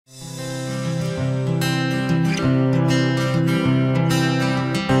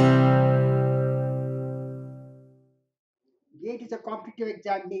competitive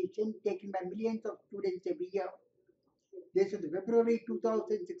examination taken by millions of students every year. This is the February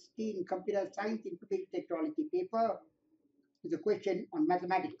 2016 Computer Science Information Technology paper with a question on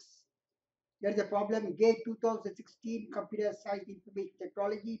mathematics. There is a problem, GATE 2016 Computer Science Information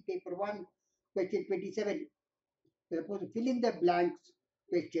Technology, paper 1, question 27. We are supposed to fill in the blanks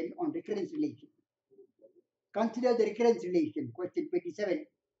question on recurrence relation. Consider the recurrence relation, question 27.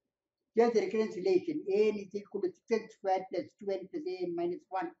 Here's the recurrence relation, an is equal to 6n squared plus 2n plus an minus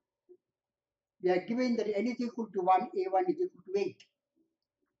 1. We are given that n is equal to 1, a1 is equal to 8.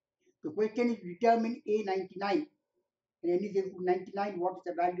 The question is to determine a99 and n is equal to 99, what is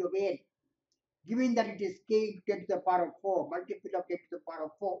the value of an? Given that it is k 10 to the power of 4, multiple of 10 to the power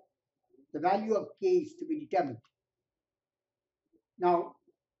of 4, the value of k is to be determined. Now,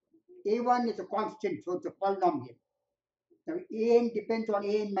 a1 is a constant, so it's a polynomial. Now, an depends on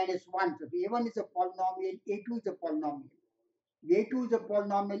an minus 1. So, if a1 is a polynomial, a2 is a polynomial. If a2 is a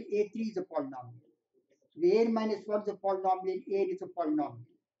polynomial, a3 is a polynomial. So, if an minus 1 is a polynomial, an is a polynomial.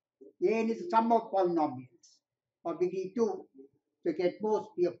 An is a sum of polynomials of degree 2. So, it can at most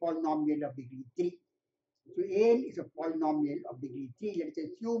be a polynomial of degree 3. So, an is a polynomial of degree 3. Let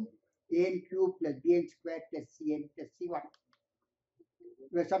us assume an cubed plus bn squared plus cn plus c1.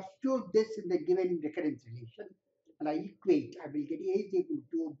 We will substitute this in the given recurrence relation and I equate. I will get a is equal to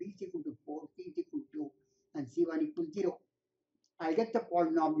 2, b is equal to 4, c is equal to 2 and c1 equal to 0. I get the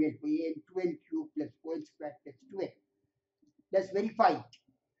polynomial for an 2n cubed plus 4n squared plus 2n. Let's verify it.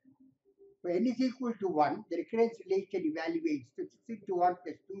 For n is equal to 1, the recurrence relation evaluates to 6 into 1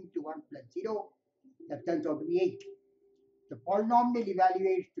 plus 2 into 1 plus 0. That turns out to be 8. The polynomial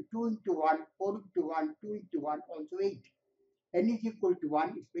evaluates to 2 into 1, 4 into 1, 2 into 1, also 8. N is equal to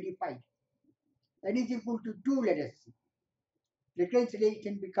 1 is verified. N is equal to 2, let us see. Recurrence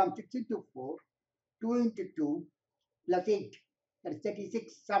relation becomes 6 into 4, 2 into 2, plus 8. That is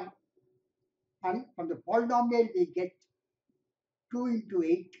 36 sum. And from the polynomial we get 2 into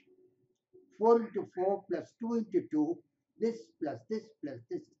 8, 4 into 4 plus 2 into 2, this plus this plus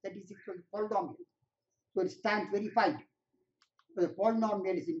this is 36 for the polynomial. So it stands verified. So the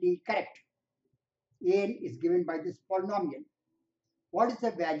polynomial is indeed correct. An is given by this polynomial. What is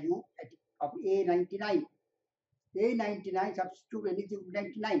the value of a99? a99 substitute n is equal to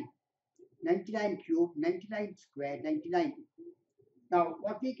 99. 99 cubed, 99 squared, 99. Now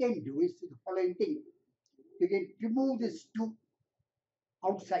what we can do is the following thing. We can remove this 2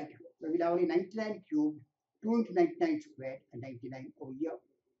 outside. So we will have only 99 cubed, 2 into 99 squared, and 99 over here.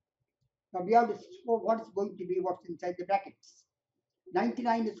 Now we have to show what is going to be what's inside the brackets.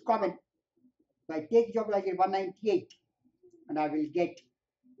 99 is common. So I take it out, I get 198. And I will get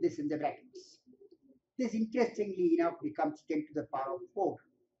this in the brackets. This interestingly enough becomes 10 to the power of 4.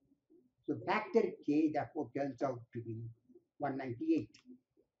 So factor k therefore turns out to be 198.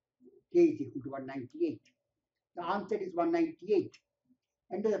 K is equal to 198. The answer is 198.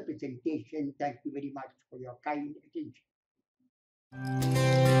 End of the presentation. Thank you very much for your kind attention.